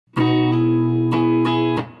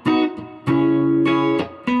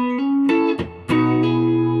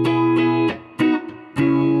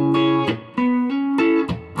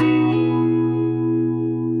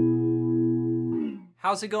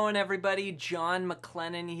How's it going, everybody? Jon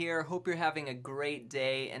MacLennan here. Hope you're having a great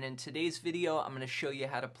day, and in today's video I'm going to show you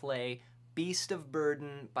how to play Beast of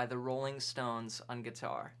Burden by the Rolling Stones on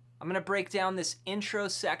guitar. I'm going to break down this intro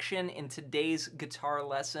section in today's guitar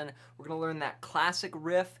lesson. We're going to learn that classic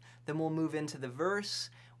riff, then we'll move into the verse.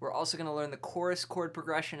 We're also going to learn the chorus chord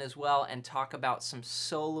progression as well and talk about some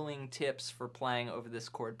soloing tips for playing over this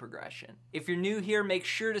chord progression. If you're new here, make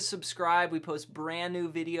sure to subscribe. We post brand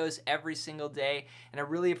new videos every single day, and I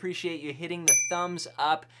really appreciate you hitting the thumbs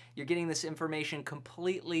up. You're getting this information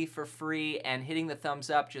completely for free, and hitting the thumbs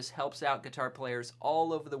up just helps out guitar players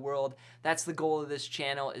all over the world. That's the goal of this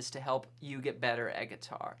channel, is to help you get better at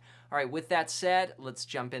guitar. All right, with that said, let's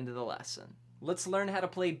jump into the lesson. Let's learn how to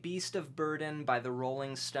play Beast of Burden by the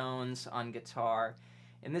Rolling Stones on guitar.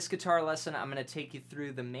 In this guitar lesson, I'm going to take you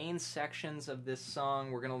through the main sections of this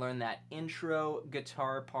song. We're going to learn that intro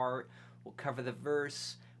guitar part. We'll cover the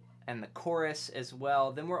verse and the chorus as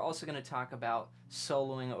well. Then we're also going to talk about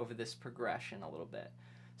soloing over this progression a little bit.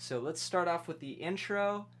 So let's start off with the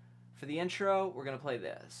intro. For the intro, we're going to play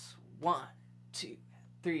this. 1, 2,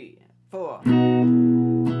 3, 4.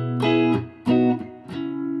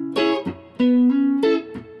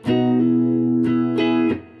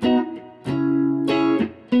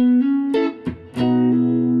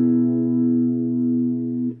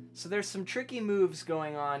 So there's some tricky moves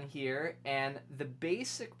going on here, and the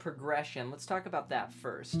basic progression, let's talk about that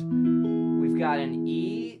first. We've got an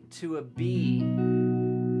E to a B,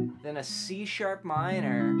 then a C sharp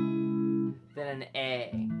minor, then an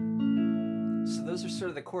A. So those are sort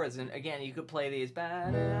of the chords, and again, you could play these,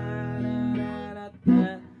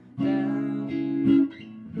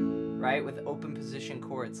 right, with open position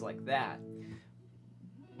chords like that.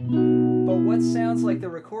 But what sounds like the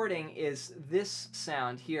recording is this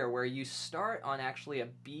sound here, where you start on actually a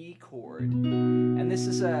B chord. And this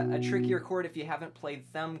is a trickier chord if you haven't played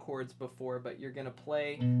thumb chords before, but you're going to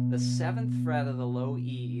play the 7th fret of the low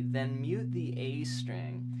E, then mute the A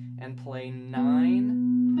string, and play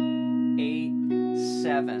 9, 8,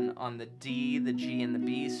 7 on the D, the G, and the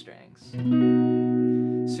B strings.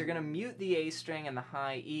 So you're going to mute the A string and the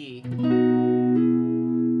high E,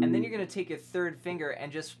 and then you're going to take your third finger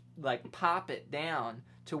and just like pop it down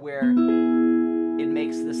to where it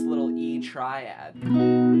makes this little E triad.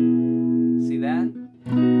 See that?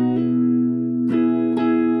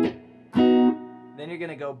 Then you're going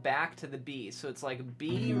to go back to the B. So it's like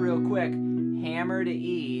B real quick, hammer to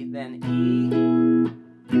E, then E,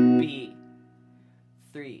 B.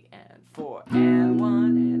 3 and 4 and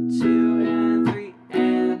 1 and 2 and 3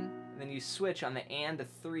 and then you switch on the and to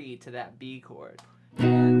 3 to that B chord.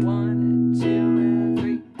 And 1 and 2 and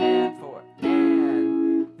 3 and 4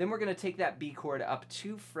 and then we're going to take that B chord up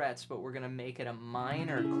 2 frets, but we're going to make it a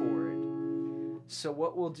minor chord. So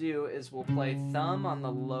what we'll do is we'll play thumb on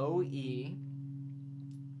the low E,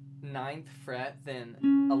 9th fret, then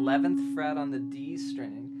 11th fret on the D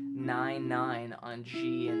string, 9, 9 on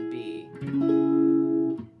G and B.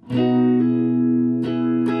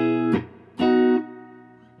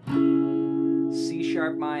 C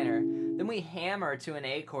sharp minor. Then we hammer to an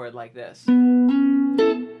A chord like this.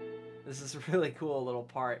 This is a really cool little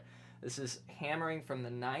part. This is hammering from the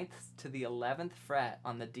 9th to the 11th fret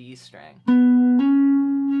on the D string.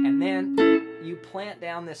 And then you plant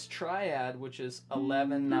down this triad, which is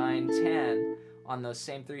 11, 9, 10 on those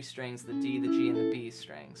same 3 strings, the D, the G, and the B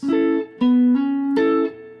strings. And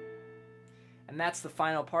that's the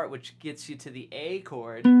final part, which gets you to the A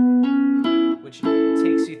chord, which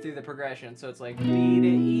takes you through the progression. So it's like B to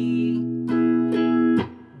E,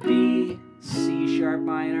 B, C sharp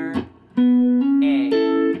minor, A.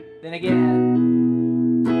 Then again.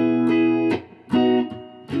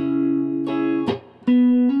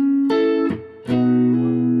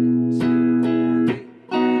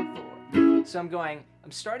 So I'm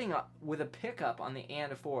starting up with a pickup on the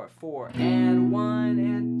and of 4. 4 and 1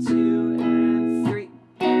 and 2 and 3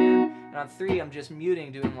 and on 3 I'm just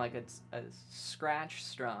muting, doing like a scratch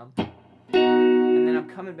strum. And then I'm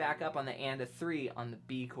coming back up on the and of 3 on the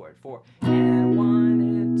B chord. 4 and 1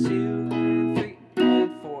 and 2 and 3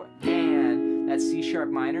 and 4 and that's C sharp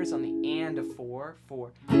minors on the and of 4.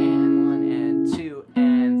 4 and 1 and 2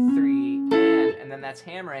 and 3 and then that's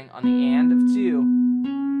hammering on the and of 2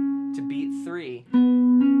 to beat 3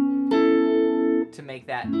 to make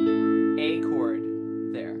that A chord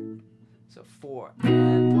there. So 4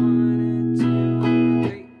 and 1 and 2 and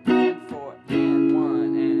 3 and 4 and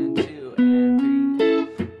 1 and 2 and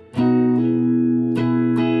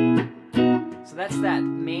 3. So that's that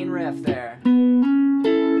main riff there.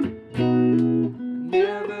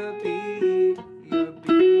 Never be your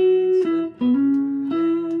beast of burden.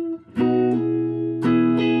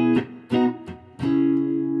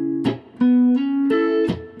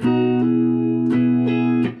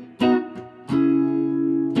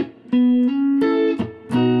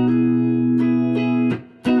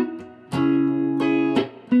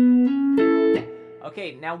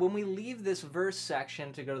 Okay, now when we leave this verse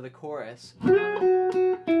section to go to the chorus, am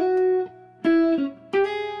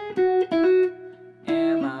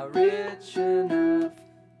I rich enough?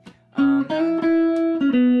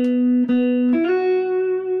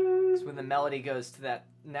 So when the melody goes to that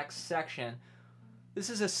next section, this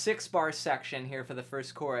is a 6-bar section here for the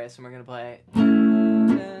first chorus, and we're going to play.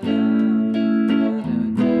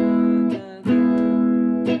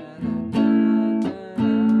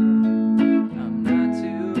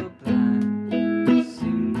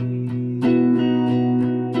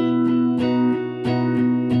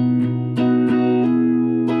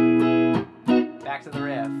 Back to the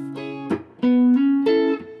riff.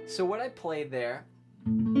 So what I played there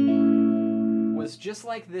was just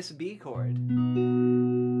like this B chord.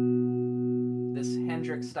 This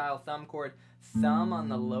Hendrix-style thumb chord. Thumb on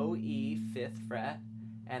the low E, 5th fret,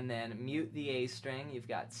 and then mute the A string. You've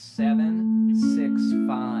got 7, 6,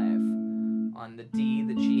 5 on the D,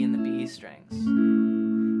 the G, and the B strings.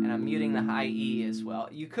 And I'm muting the high E as well.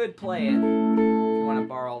 You could play it if you want to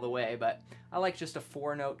bar all the way, but I like just a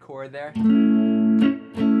 4-note chord there.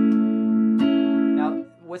 Now,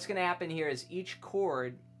 what's going to happen here is each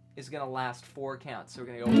chord is going to last 4 counts. So we're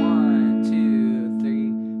going to go 1, 2,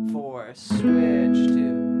 3, 4, switch to.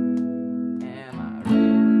 Am I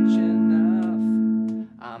rich enough?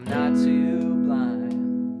 I'm not too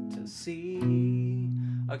blind to see.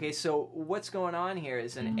 Okay, so what's going on here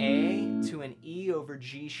is an A to an E over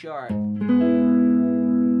G sharp. And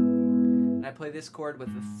I play this chord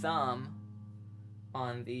with the thumb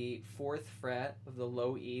on the 4th fret of the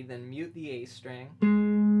low E, then mute the A string.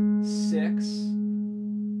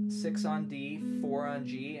 6 on D, 4 on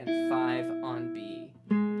G, and 5 on B.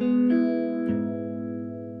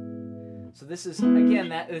 So this is, again,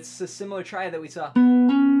 it's a similar try that we saw,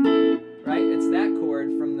 right? It's that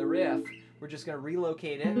chord from the riff. We're just going to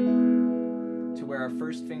relocate it to where our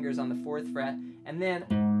first finger's on the 4th fret, and then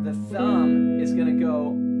the thumb is going to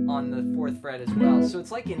go on the 4th fret as well. So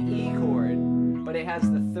it's like an E chord, but it has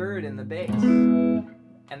the 3rd in the bass.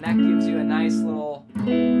 And that gives you a nice little,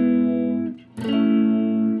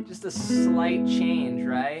 just a slight change,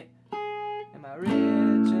 right? Am I rich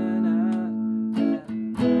enough?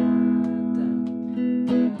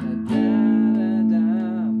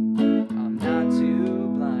 I'm not too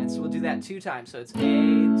blind. So we'll do that 2 times. So it's A,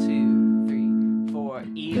 2, 3, 4,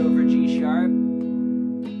 E over G sharp,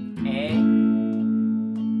 A,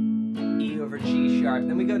 E over G sharp.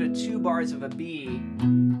 Then we go to 2 bars of a B.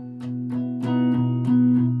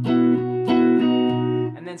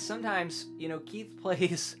 And then sometimes, you know, Keith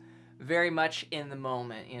plays very much in the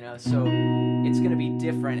moment, you know, so it's going to be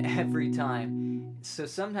different every time. So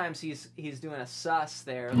sometimes he's doing a sus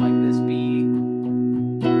there, like this B.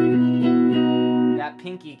 That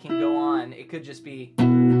pinky can go on. It could just be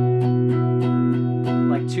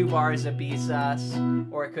like 2 bars of B sus,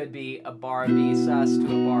 or it could be a bar of B sus to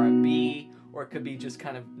a bar of B, or it could be just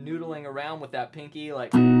kind of noodling around with that pinky,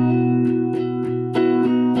 like.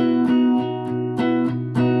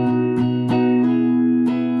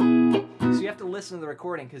 Listen to the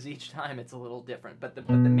recording because each time it's a little different, but the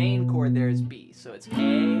main chord there is B, so it's A,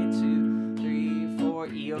 2, 3, 4,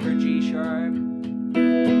 E over G sharp, A,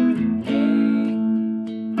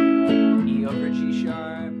 E over G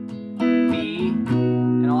sharp, B,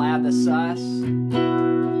 and I'll add the sus, and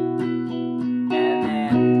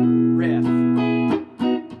then riff.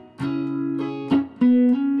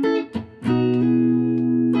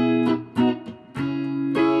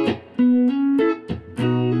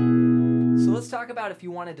 Talk about if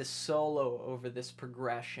you wanted to solo over this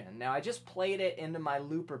progression. Now I just played it into my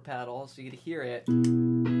looper pedal so you could hear it.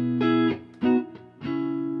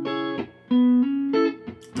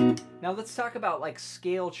 Now let's talk about like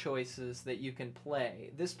scale choices that you can play.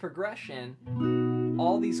 This progression,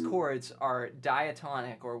 all these chords are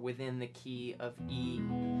diatonic or within the key of E.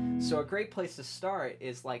 So a great place to start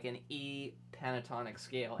is like an E pentatonic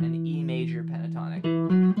scale, an E major pentatonic.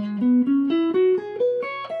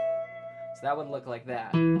 So that would look like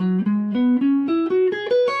that.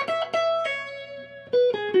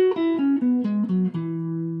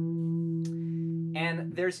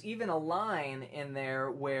 And there's even a line in there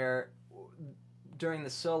where during the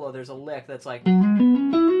solo there's a lick that's like that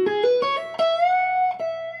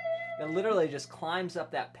literally just climbs up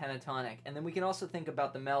that pentatonic. And then we can also think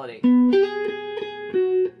about the melody.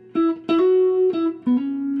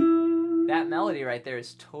 That melody right there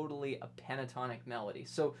is totally a pentatonic melody.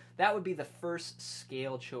 So that would be the first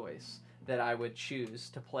scale choice that I would choose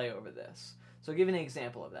to play over this. So I'll give you an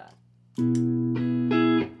example of that.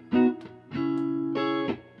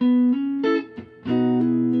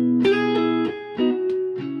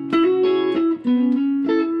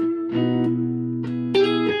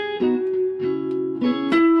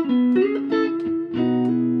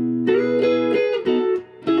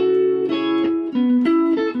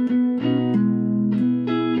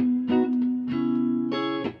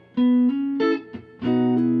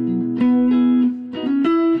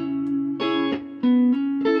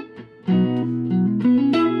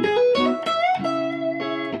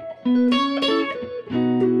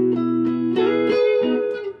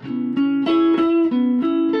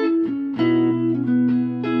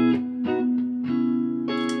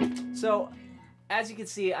 as you can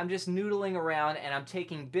see, I'm just noodling around and I'm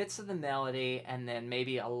taking bits of the melody and then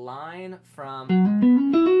maybe a line from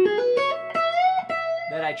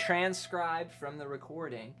that I transcribed from the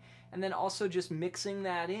recording, and then also just mixing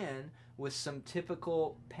that in with some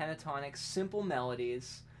typical pentatonic simple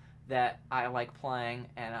melodies that I like playing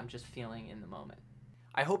and I'm just feeling in the moment.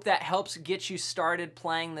 I hope that helps get you started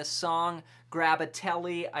playing this song. Grab a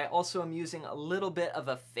telly. I also am using a little bit of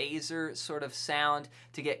a phaser sort of sound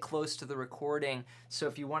to get close to the recording. So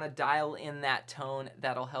if you want to dial in that tone,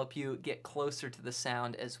 that'll help you get closer to the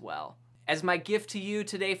sound as well. As my gift to you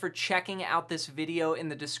today for checking out this video, in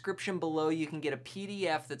the description below you can get a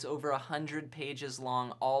PDF that's over 100 pages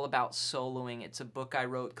long, all about soloing. It's a book I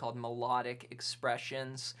wrote called Melodic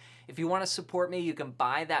Expressions. If you want to support me, you can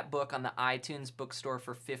buy that book on the iTunes bookstore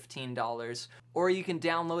for $15, or you can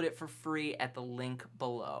download it for free at the link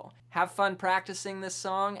below. Have fun practicing this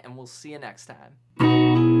song, and we'll see you next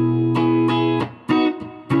time.